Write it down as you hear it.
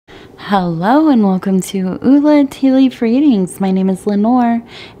Hello and welcome to Ula Tea Leaf Readings. My name is Lenor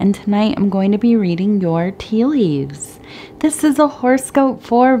and tonight I'm going to be reading your tea leaves. This is a horoscope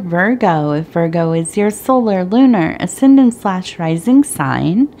for Virgo. If Virgo is your solar, lunar, ascendant/rising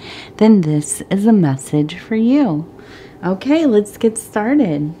sign, then this is a message for you. Okay, let's get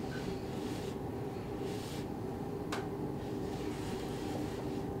started.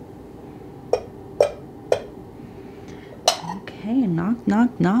 Okay, knock,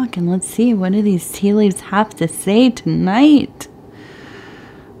 knock, knock, and let's see, what do these tea leaves have to say tonight?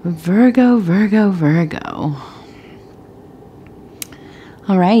 Virgo, Virgo, Virgo.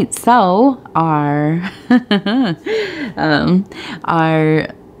 All right, so our our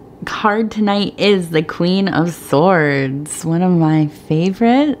card tonight is the Queen of Swords. One of my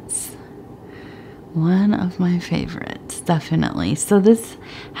favorites. One of my favorites, definitely. So this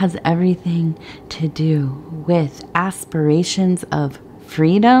has everything to do with aspirations of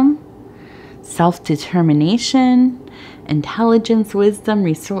freedom, self-determination, intelligence, wisdom,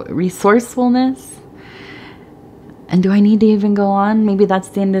 resourcefulness. And do I need to even go on? Maybe that's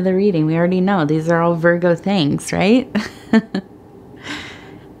the end of the reading. We already know. These are all Virgo things, right?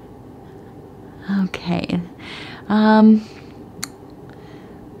 Okay.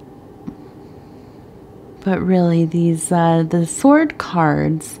 But really, these the sword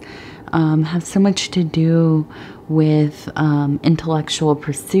cards have so much to do with intellectual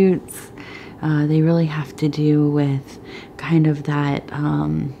pursuits. They really have to do with kind of that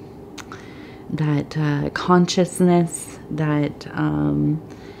consciousness, that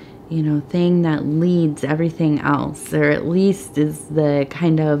thing that leads everything else, or at least is the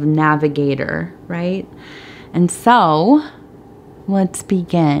kind of navigator, right? And so, let's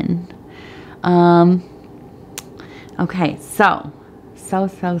begin. Okay, so,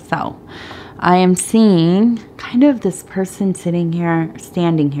 I am seeing kind of this person standing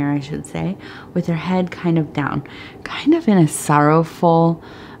here, I should say, with their head kind of down, kind of in a sorrowful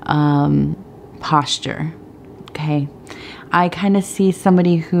posture, okay? I kind of see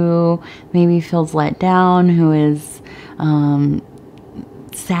somebody who maybe feels let down, who is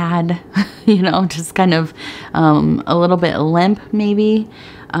sad, just kind of a little bit limp maybe,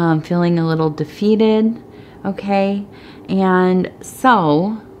 feeling a little defeated. Okay, and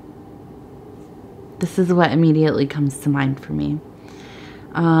so this is what immediately comes to mind for me.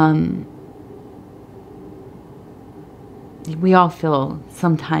 We all feel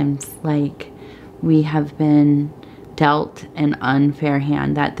sometimes like we have been dealt an unfair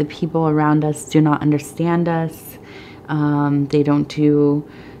hand, that the people around us do not understand us. They don't do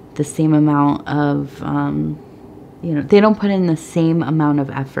the same amount of, they don't put in the same amount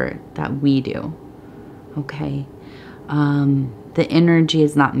of effort that we do. Okay, the energy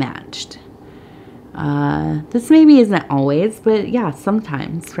is not matched. This maybe isn't always, but yeah,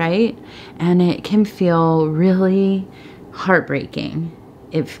 sometimes, right? And it can feel really heartbreaking.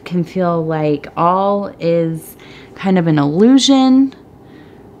 It can feel like all is kind of an illusion.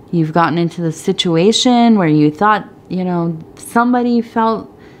 You've gotten into the situation where you thought, somebody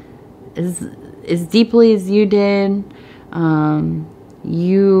felt as deeply as you did.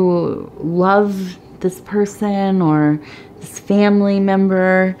 You love this person or this family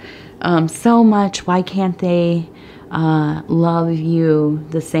member so much. Why can't they love you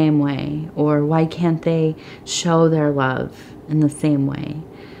the same way? Or why can't they show their love in the same way?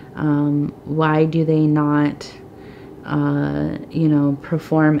 Why do they not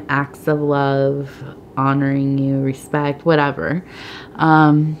perform acts of love, honoring you, respect, whatever?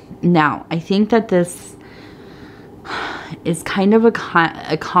 Now, I think that this is kind of a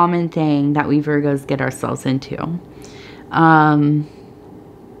common thing that we Virgos get ourselves into.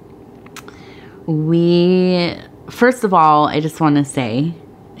 First of all, I just want to say,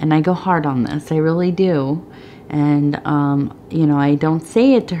 and I go hard on this, I really do, and I don't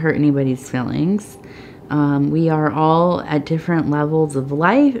say it to hurt anybody's feelings. We are all at different levels of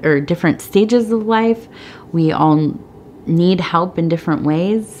life, or different stages of life. We all need help in different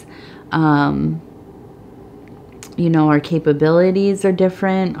ways. Our capabilities are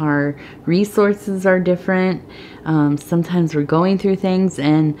different. Our resources are different. Sometimes we're going through things,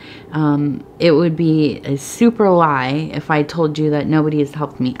 and it would be a super lie if I told you that nobody has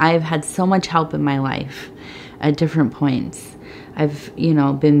helped me. I've had so much help in my life at different points. I've,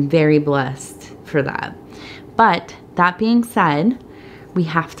 been very blessed for that. But that being said, we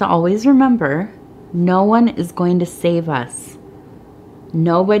have to always remember, no one is going to save us.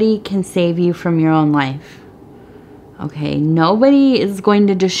 Nobody can save you from your own life. Okay, nobody is going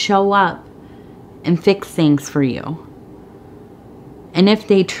to just show up and fix things for you. And if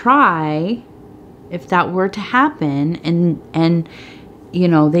they try, if that were to happen, and you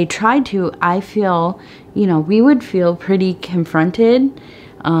know, they tried to, I feel, you know, we would feel pretty confronted.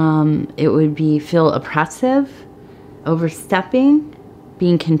 It would feel oppressive, overstepping,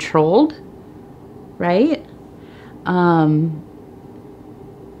 being controlled, right?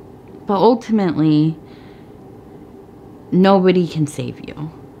 But ultimately, nobody can save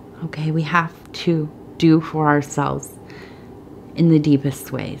you. Okay, we have to do for ourselves in the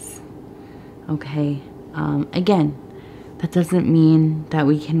deepest ways. Okay, again, that doesn't mean that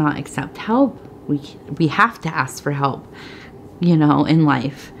we cannot accept help. We have to ask for help, you know, in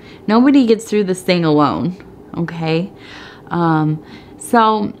life. Nobody gets through this thing alone. Okay,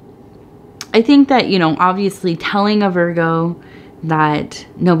 so I think that, you know, obviously telling a Virgo that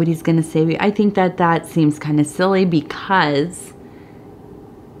nobody's going to save you, I think that that seems kind of silly, because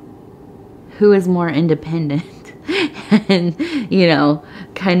who is more independent and, you know,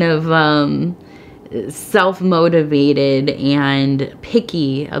 kind of self-motivated and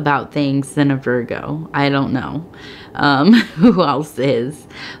picky about things than a Virgo? I don't know who else is.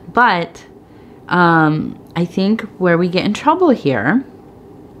 But I think where we get in trouble here,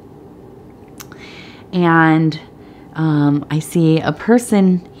 and I see a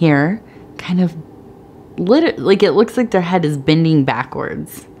person here kind of like, it looks like their head is bending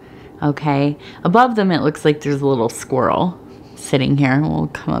backwards. Okay, above them it looks like there's a little squirrel sitting here. We'll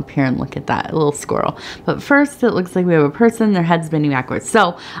come up here and look at that little squirrel. But first, it looks like we have a person, their head's bending backwards.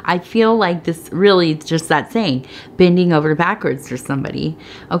 So I feel like this really is just that saying, bending over backwards for somebody.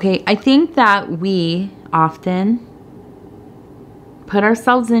 Okay, I think that we often put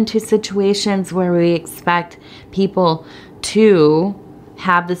ourselves into situations where we expect people to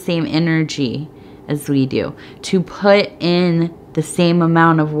have the same energy as we do, to put in the same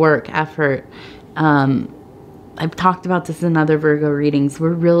amount of work, effort. I've talked about this in other Virgo readings.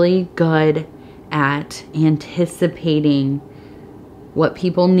 We're really good at anticipating what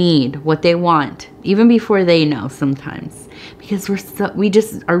people need, what they want, even before they know sometimes, because we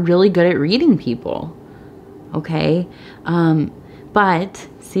just are really good at reading people. Okay, but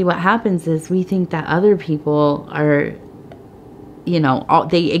see, what happens is we think that other people are, you know,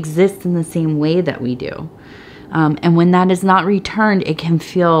 they exist in the same way that we do. And when that is not returned, it can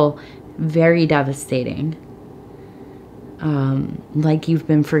feel very devastating. Like you've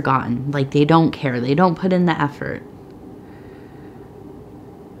been forgotten, like they don't care, they don't put in the effort.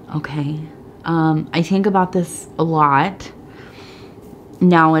 Okay. I think about this a lot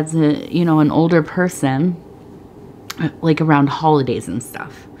now as a, you know, an older person, like around holidays and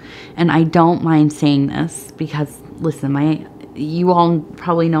stuff. And I don't mind saying this because, listen, you all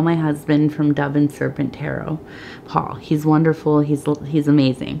probably know my husband from Dove and Serpent Tarot, Paul. He's wonderful. He's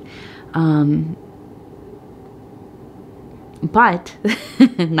amazing. No,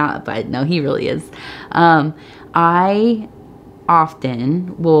 he really is. I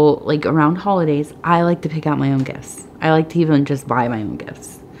often will, like around holidays, I like to pick out my own gifts. I like to even just buy my own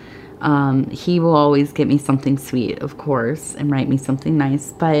gifts. He will always get me something sweet, of course, and write me something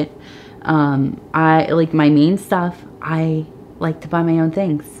nice. But I like my main stuff. I like to buy my own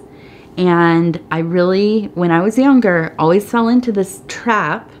things. And I really, when I was younger, always fell into this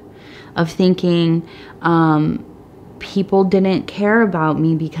trap of thinking people didn't care about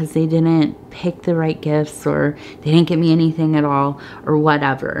me because they didn't pick the right gifts, or they didn't get me anything at all, or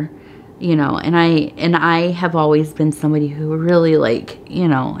whatever. You know, and I have always been somebody who really, like, you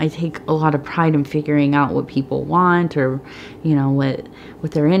know, I take a lot of pride in figuring out what people want, or, you know,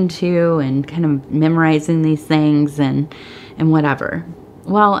 what they're into, and kind of memorizing these things and whatever.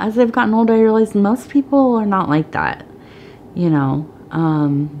 Well, as I've gotten older, I realized most people are not like that. You know,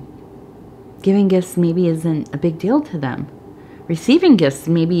 giving gifts maybe isn't a big deal to them. Receiving gifts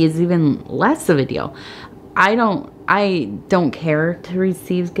maybe is even less of a deal. I don't care to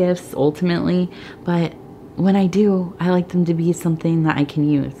receive gifts ultimately, but when I do, I like them to be something that I can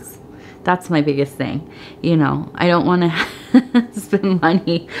use. That's my biggest thing. You know, I don't want to spend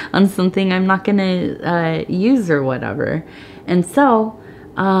money on something I'm not going to use or whatever. And so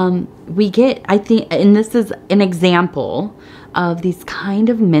I think, and this is an example of these kind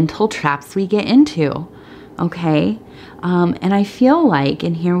of mental traps we get into. Okay. And I feel like,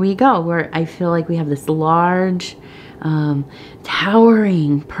 and here we go, where I feel like we have this large,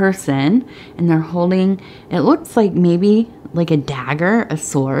 towering person, and they're holding, it looks like maybe like a dagger, a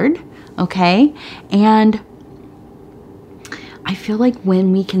sword. Okay. And I feel like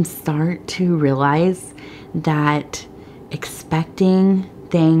when we can start to realize that expecting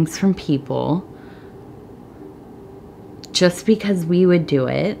things from people just because we would do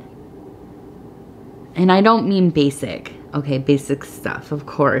it, and I don't mean basic, okay, basic stuff, of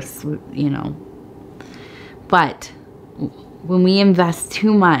course, you know, but when we invest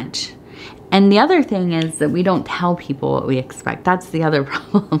too much. And the other thing is that we don't tell people what we expect. That's the other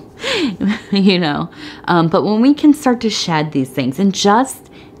problem, you know. But when we can start to shed these things and just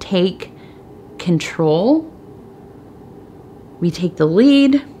take control, we take the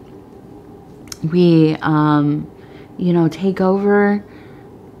lead, we, you know, take over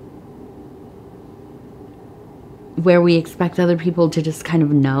where we expect other people to just kind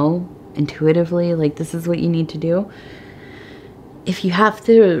of know intuitively, like, this is what you need to do. If you have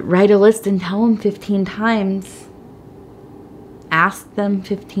to write a list and tell them 15 times, ask them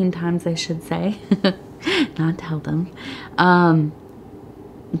 15 times, I should say, not tell them,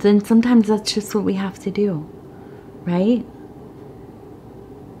 then sometimes that's just what we have to do, right?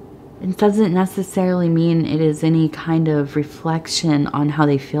 It doesn't necessarily mean it is any kind of reflection on how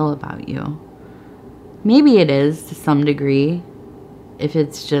they feel about you. Maybe it is to some degree, if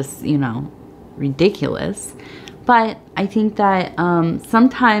it's just, you know, ridiculous. But I think that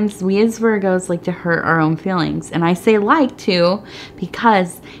sometimes we as Virgos like to hurt our own feelings. And I say like to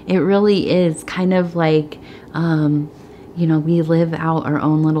because it really is kind of like, you know, we live out our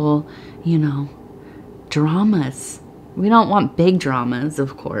own little, you know, dramas. We don't want big dramas,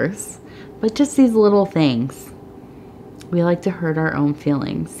 of course, but just these little things. We like to hurt our own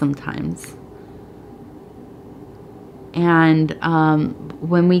feelings sometimes. And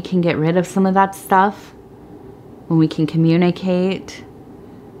when we can get rid of some of that stuff, when we can communicate,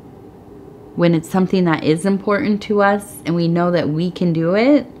 when it's something that is important to us and we know that we can do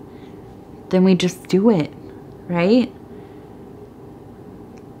it, then we just do it, right?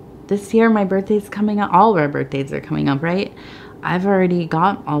 This year, my birthday's coming up. All of our birthdays are coming up, right? I've already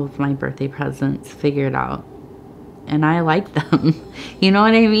got all of my birthday presents figured out. And I like them. You know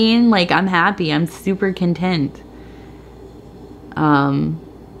what I mean? Like, I'm happy. I'm super content.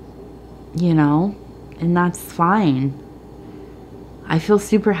 You know? And that's fine. I feel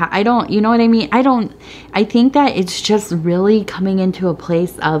super happy. I don't, you know what I mean? I think that it's just really coming into a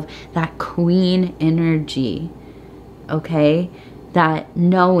place of that queen energy. Okay? That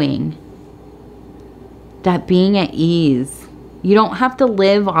knowing. That being at ease. You don't have to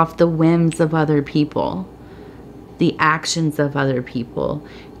live off the whims of other people. The actions of other people.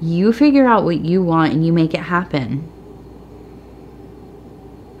 You figure out what you want and you make it happen.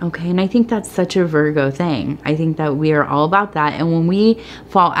 Okay, and I think that's such a Virgo thing. I think that we are all about that. And when we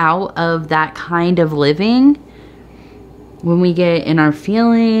fall out of that kind of living, when we get in our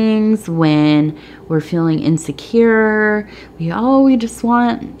feelings, when we're feeling insecure, we just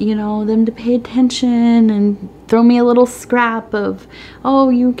want, you know, them to pay attention and throw me a little scrap of, oh,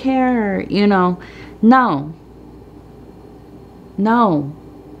 you care, you know. No. No.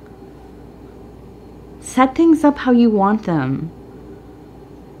 Set things up how you want them.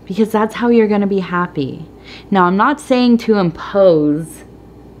 Because that's how you're going to be happy. Now, I'm not saying to impose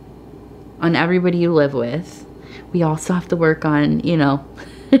on everybody you live with. We also have to work on, you know,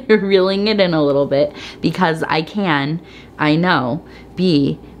 reeling it in a little bit. Because I know,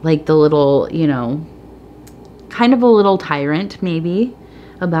 be like the little, you know, kind of a little tyrant maybe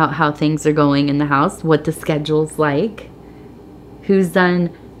about how things are going in the house. What the schedule's like. Who's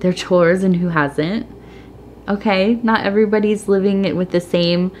done their chores and who hasn't. Okay, not everybody's living it with the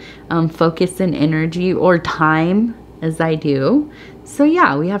same focus and energy or time as I do. So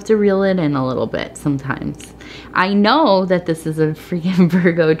yeah, we have to reel it in a little bit sometimes. I know that this is a freaking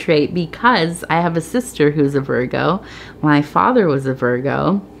Virgo trait because I have a sister who's a Virgo. My father was a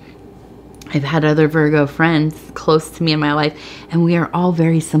Virgo. I've had other Virgo friends close to me in my life, and we are all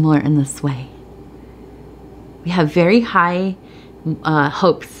very similar in this way. We have very high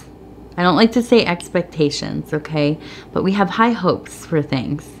hopes. I don't like to say expectations, okay? But we have high hopes for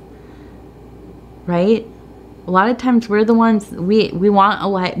things, right? A lot of times we're the ones, we want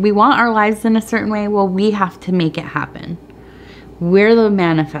our lives in a certain way. Well, we have to make it happen. We're the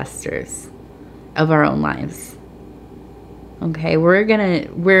manifestors of our own lives. Okay,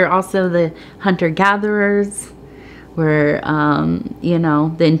 we're also the hunter-gatherers. We're, you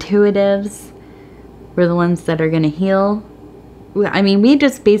know, the intuitives. We're the ones that are going to heal. I mean, we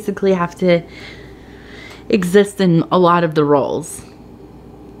just basically have to exist in a lot of the roles.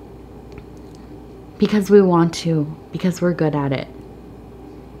 Because we want to. Because we're good at it.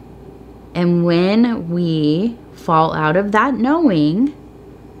 And when we fall out of that knowing,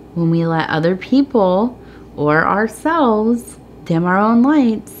 when we let other people or ourselves dim our own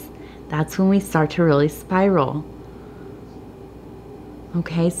lights, that's when we start to really spiral.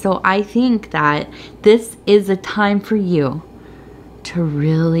 Okay, so I think that this is a time for you to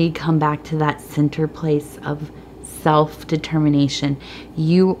really come back to that center place of self-determination.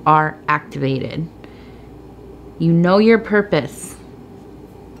 You are activated. You know your purpose.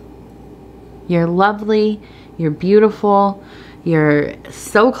 You're lovely. You're beautiful. You're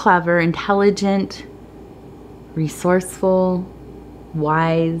so clever, intelligent, resourceful,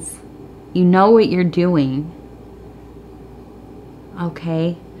 wise. You know what you're doing.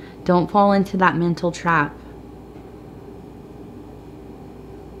 Okay? Don't fall into that mental trap.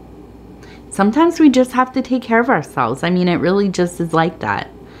 Sometimes we just have to take care of ourselves. I mean, it really just is like that.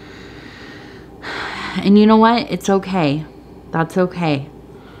 And you know what? It's okay. That's okay.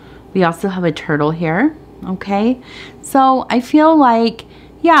 We also have a turtle here. Okay? So I feel like,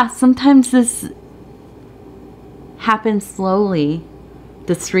 yeah, sometimes this happens slowly.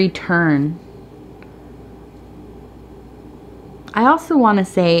 This return. I also want to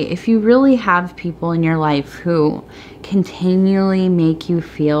say, if you really have people in your life who continually make you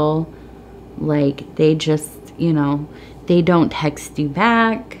feel like they just, you know, they don't text you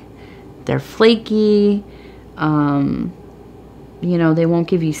back, they're flaky, you know, they won't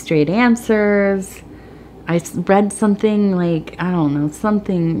give you straight answers. I read something like, I don't know,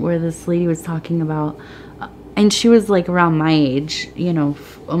 something where this lady was talking about, and she was like around my age, you know,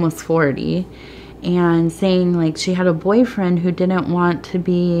 almost 40, and saying like she had a boyfriend who didn't want to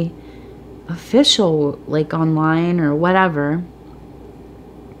be official, like online or whatever.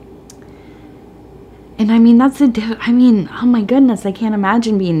 And I mean, I mean, oh my goodness, I can't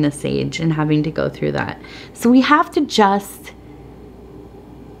imagine being this age and having to go through that. So we have to just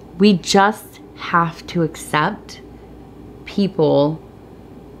have to accept people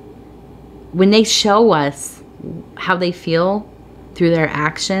when they show us how they feel through their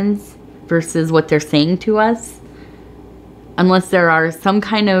actions versus what they're saying to us. Unless there are some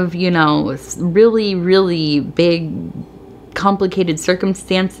kind of, you know, really, really big, complicated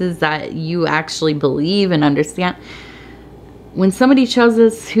circumstances that you actually believe and understand. When somebody shows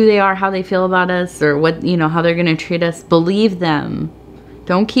us who they are, how they feel about us, or what, you know, how they're going to treat us, believe them.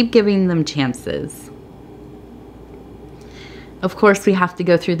 Don't keep giving them chances. Of course, we have to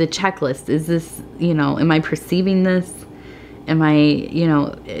go through the checklist. Is this, you know, am I perceiving this? Am I, you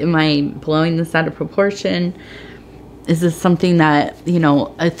know, am I blowing this out of proportion? Is this something that, you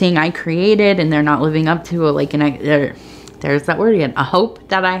know, a thing I created and they're not living up to? Like, there's that word again. A hope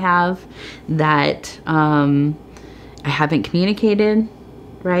that I have that I haven't communicated,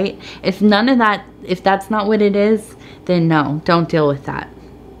 right? If none of that, if that's not what it is, then no, don't deal with that.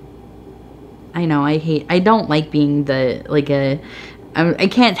 I know, I don't like being the, like I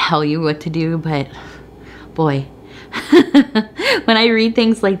can't tell you what to do, but boy, when I read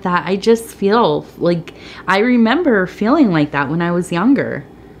things like that, I just feel like, I remember feeling like that when I was younger,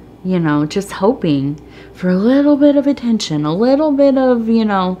 you know, just hoping for a little bit of attention, a little bit of, you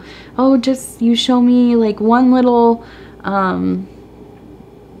know, oh, just you show me like one little,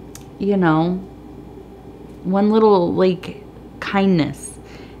 you know, one little like kindness,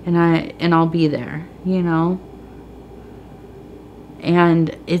 and I'll be there, you know.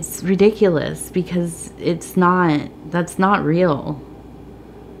 And it's ridiculous because that's not real.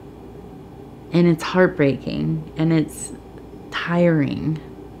 And it's heartbreaking, and it's tiring,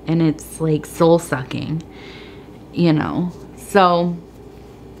 and it's like soul sucking, you know. So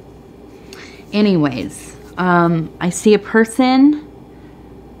anyways, I see a person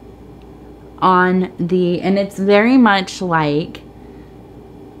on the, and it's very much like,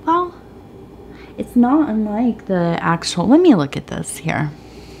 well, it's not unlike the actual, let me look at this here.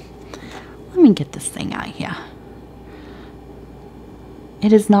 Let me get this thing out here.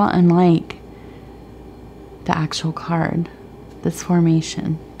 It is not unlike the actual card, this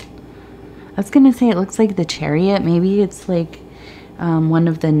formation. I was going to say it looks like the Chariot. Maybe it's like one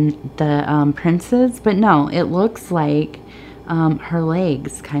of the princes, but no, it looks like her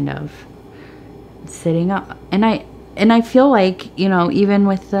legs kind of sitting up. And I feel like, you know, even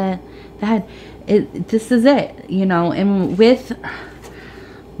with the head, this is it, you know. And with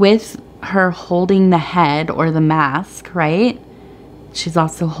her holding the head or the mask, right? She's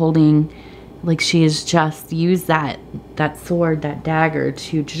also holding, like, she has just used that sword, that dagger,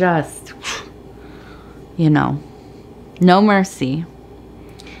 to just, you know, no mercy.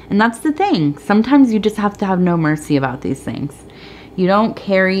 And that's the thing. Sometimes you just have to have no mercy about these things. You don't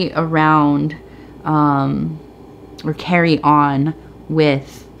carry around or carry on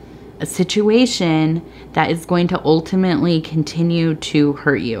with a situation that is going to ultimately continue to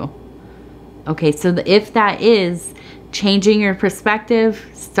hurt you. Okay, so if that is changing your perspective,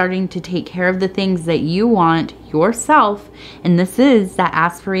 starting to take care of the things that you want yourself, and this is that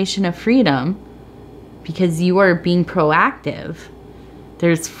aspiration of freedom, because you are being proactive.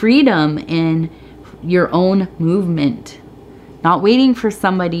 There's freedom in your own movement. Not waiting for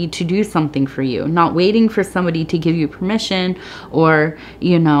somebody to do something for you. Not waiting for somebody to give you permission or,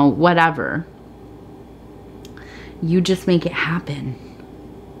 you know, whatever. You just make it happen.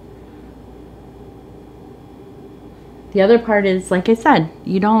 The other part is, like I said,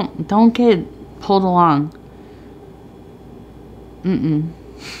 you don't get pulled along.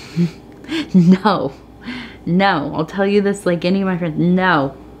 No. No. I'll tell you this like any of my friends.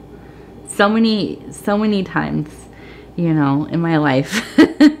 No. So many times, you know, in my life.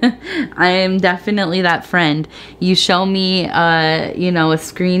 I am definitely that friend. You show me, you know, a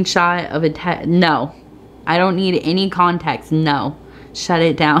screenshot of a no. I don't need any context. No. Shut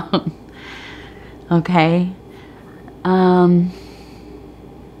it down. Okay? And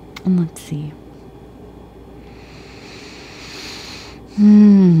let's see.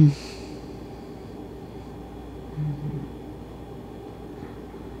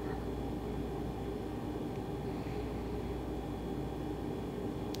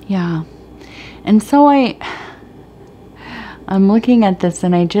 Yeah. And so I'm looking at this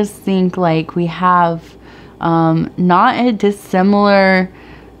and I just think like we have not a dissimilar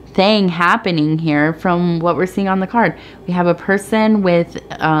thing happening here from what we're seeing on the card. We have a person with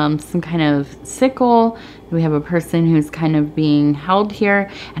some kind of sickle. We have a person who's kind of being held here.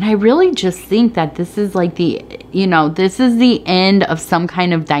 And I really just think that this is like the, you know, this is the end of some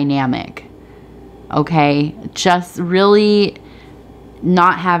kind of dynamic. Okay? Just really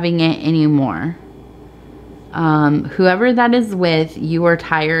not having it anymore. Whoever that is with, you are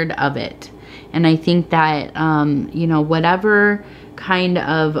tired of it. And I think that, you know, whatever kind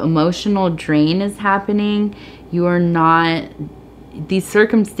of emotional drain is happening, you are not, these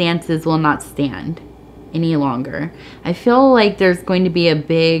circumstances will not stand any longer. I feel like there's going to be a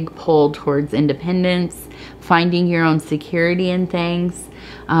big pull towards independence, finding your own security in things.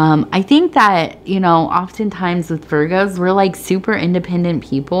 I think that, you know, oftentimes with Virgos, we're like super independent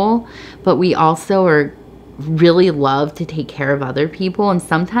people, but we also are really love to take care of other people. And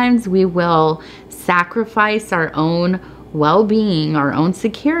sometimes we will sacrifice our own well-being, our own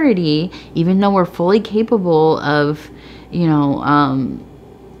security, even though we're fully capable of, you know,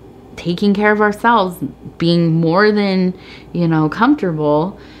 taking care of ourselves, being more than, you know,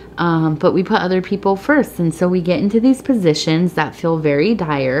 comfortable. But we put other people first. And so we get into these positions that feel very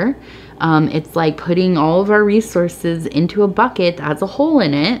dire. It's like putting all of our resources into a bucket that has a hole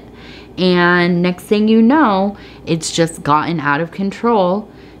in it. And next thing you know, it's just gotten out of control.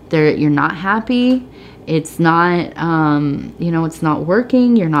 You're not happy. It's not, you know, it's not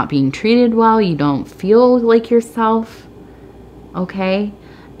working. You're not being treated well. You don't feel like yourself. Okay?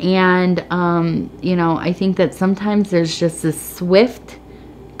 And, you know, I think that sometimes there's just this swift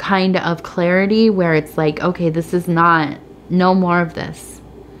kind of clarity where it's like, okay, this is not, no more of this.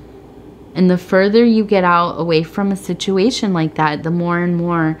 And the further you get out away from a situation like that, the more and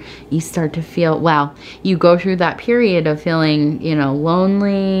more you start to feel, well, you go through that period of feeling, you know,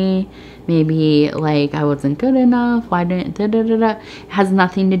 lonely, maybe like I wasn't good enough, why didn't, It has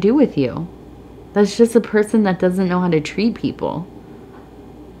nothing to do with you. That's just a person that doesn't know how to treat people,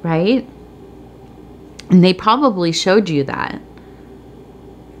 right? And they probably showed you that.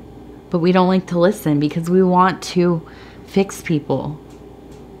 But we don't like to listen because we want to fix people.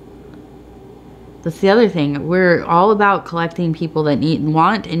 That's the other thing. We're all about collecting people that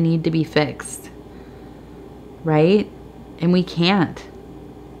want and need to be fixed. Right? And we can't.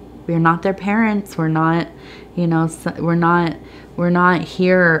 We're not their parents. We're not, you know, we're not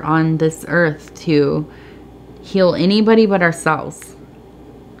here on this earth to heal anybody but ourselves.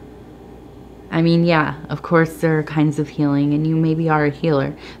 I mean, yeah, of course there are kinds of healing and you maybe are a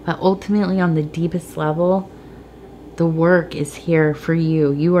healer, but ultimately on the deepest level, the work is here for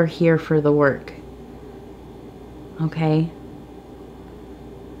you. You are here for the work. Okay?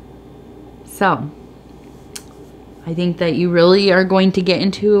 So, I think that you really are going to get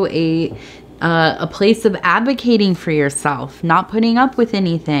into a place of advocating for yourself, not putting up with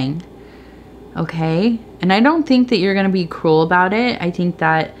anything. Okay? And I don't think that you're going to be cruel about it. I think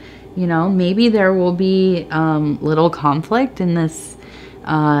that, you know, maybe there will be little conflict in this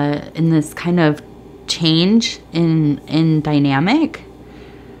kind of change in dynamic.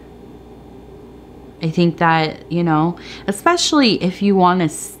 I think that, you know, especially if you want to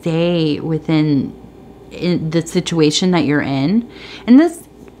stay within the situation that you're in. And this,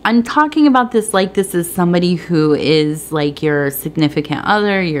 I'm talking about this like this is somebody who is like your significant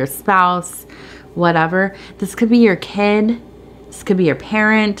other, your spouse, whatever. This could be your kid. This could be your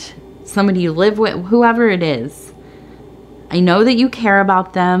parent, somebody you live with, whoever it is. I know that you care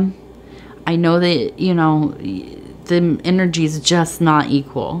about them. I know that, you know, the energy is just not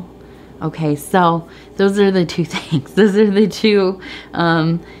equal. Okay, so those are the two things. Those are the two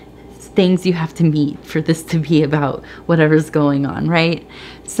things you have to meet for this to be about whatever's going on, right?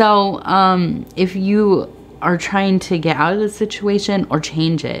 So if you are trying to get out of the situation or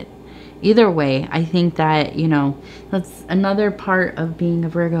change it, either way, I think that, you know, that's another part of being a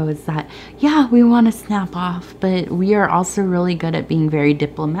Virgo, is that, yeah, we want to snap off, but we are also really good at being very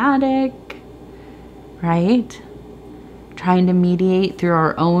diplomatic, right? Trying to mediate through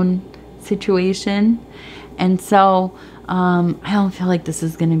our own situation. And so I don't feel like this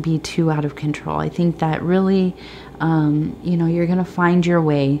is going to be too out of control. I think that really, you know, you're going to find your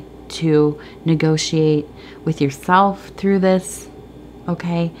way to negotiate with yourself through this,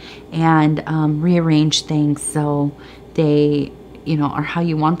 okay, and rearrange things so they, you know, are how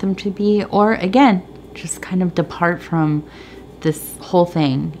you want them to be, or again, just kind of depart from this whole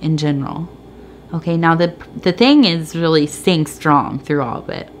thing in general. Okay, now the thing is really staying strong through all of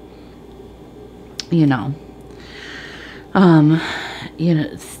it. You know,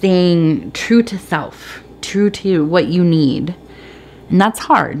 staying true to self, true to what you need. And that's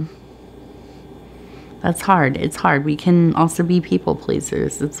hard. That's hard. It's hard. We can also be people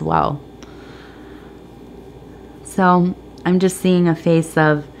pleasers as well. So I'm just seeing a face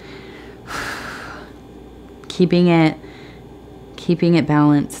of keeping it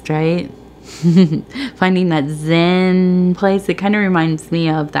balanced, right? Finding that zen place. It kind of reminds me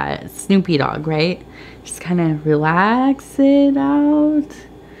of that Snoopy dog, right? Just kind of relax it out.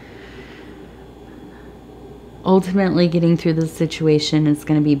 Ultimately, getting through this situation is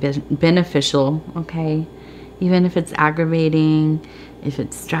going to be beneficial, okay? Even if it's aggravating, if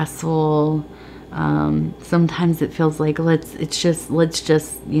it's stressful, sometimes it feels like let's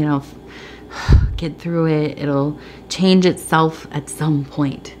just, you know, get through it. It'll change itself at some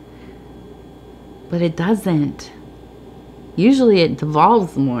point. But it doesn't. Usually it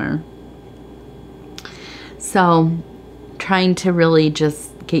devolves more. So trying to really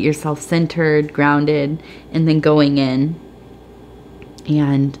just get yourself centered, grounded, and then going in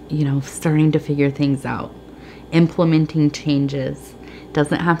and, you know, starting to figure things out. Implementing changes.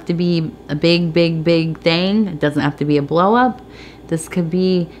 Doesn't have to be a big thing. It doesn't have to be a blow up. This could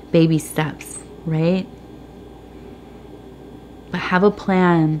be baby steps, right? But have a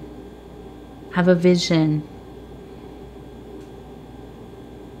plan. Have a vision.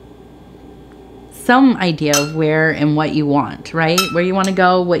 Some idea of where and what you want, right? Where you want to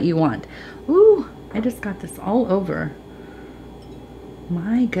go, what you want. Ooh, I just got this all over.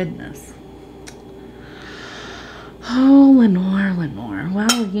 My goodness. Oh, Lenor.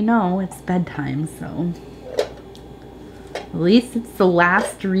 Well, you know, it's bedtime, so at least it's the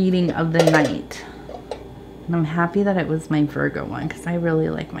last reading of the night. And I'm happy that it was my Virgo one, because I really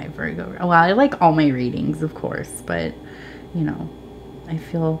like my Virgo. Well, I like all my readings, of course, but, you know, I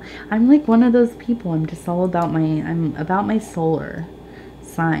feel I'm like one of those people. I'm just all about I'm about my solar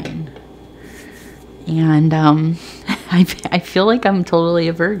sign. And I feel like I'm totally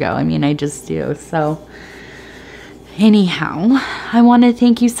a Virgo. I mean, I just do. So anyhow, I want to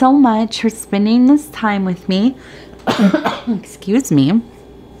thank you so much for spending this time with me. Excuse me.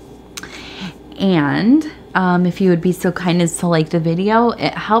 And if you would be so kind as to like the video,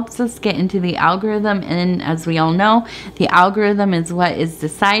 it helps us get into the algorithm. And as we all know, the algorithm is what is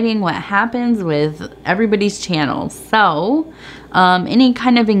deciding what happens with everybody's channel. So any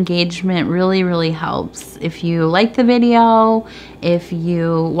kind of engagement really helps. If you like the video, if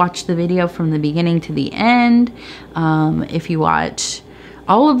you watch the video from the beginning to the end, if you watch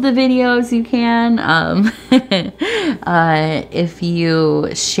all of the videos you can, if you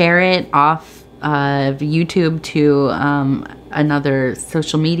share it off of YouTube to another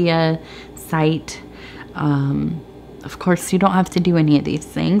social media site. Of course, you don't have to do any of these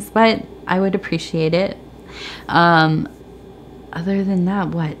things, but I would appreciate it. Other than that,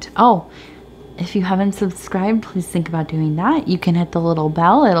 what? Oh, if you haven't subscribed, please think about doing that. You can hit the little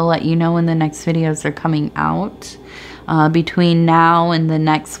bell. It'll let you know when the next videos are coming out. Between now and the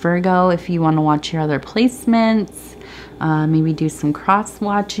next Virgo, if you want to watch your other placements, maybe do some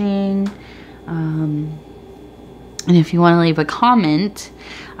cross-watching. And if you want to leave a comment,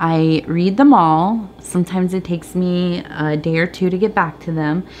 I read them all. Sometimes it takes me a day or two to get back to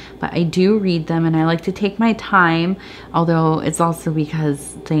them, but I do read them, and I like to take my time, although it's also because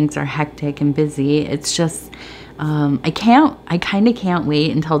things are hectic and busy. It's just, I kind of can't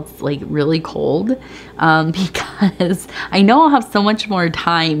wait until it's like really cold, because I know I'll have so much more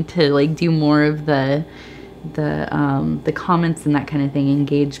time to like do more of the comments and that kind of thing,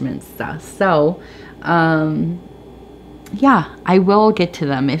 engagement stuff. So, yeah, I will get to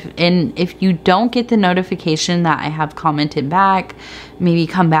them. If you don't get the notification that I have commented back, maybe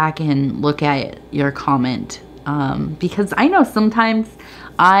come back and look at your comment. Because I know sometimes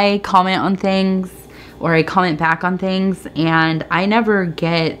I comment on things or I comment back on things and I never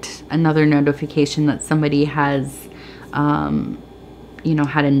get another notification that somebody has, you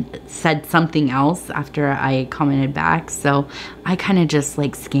know, said something else after I commented back. So I kind of just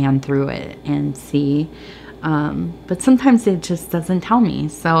like scan through it and see. But sometimes it just doesn't tell me,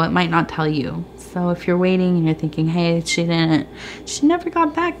 so it might not tell you. So if you're waiting and you're thinking, hey, she never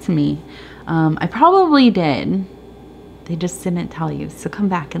got back to me. I probably did. They just didn't tell you. So come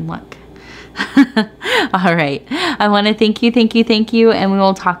back and look. All right. I want to thank you, and we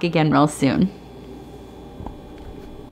will talk again real soon.